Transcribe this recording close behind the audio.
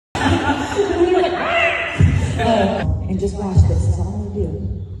just watch this. This is all I'm gonna do.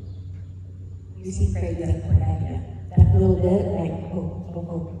 You see Craig doesn't put that yet. That little bit, like,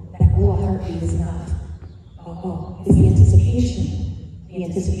 that little heartbeat is enough. Is the anticipation. The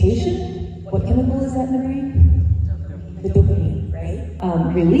anticipation, what chemical is that in the brain? The dopamine,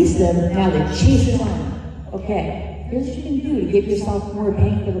 right? Release them, now they're chasing on. Okay, here's what you can do to give yourself more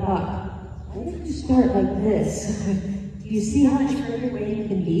bang for the buck. What if you start like this? Do you see how much further away you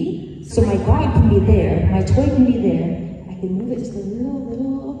can be? So my dog can be there, my toy can be there. I can move it just a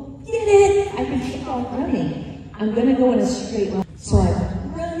little, get it? I can keep on running. I'm gonna go in a straight line. So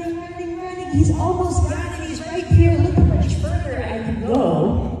I'm running. He's almost got it, he's right here. Look how much further I can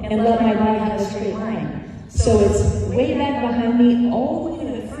go and let my dog have a straight line. So it's way back behind me, all the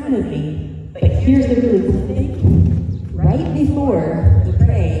way in front of me. But here's the really cool thing. Right before the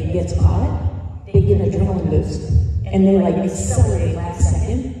prey gets caught, they get an adrenaline boost. And they like accelerate last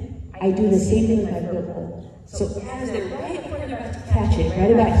second. I do the same thing with my foot pole. So as they're right before they're about to catch it,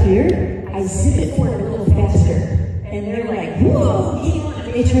 right about here, I zip it forward a little faster. And they're like, whoa,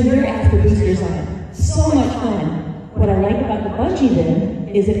 they turn their after boosters on. So much fun. What I like about the bungee then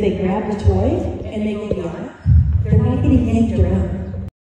is if they grab the toy and they go beyond, they're not getting yanked around.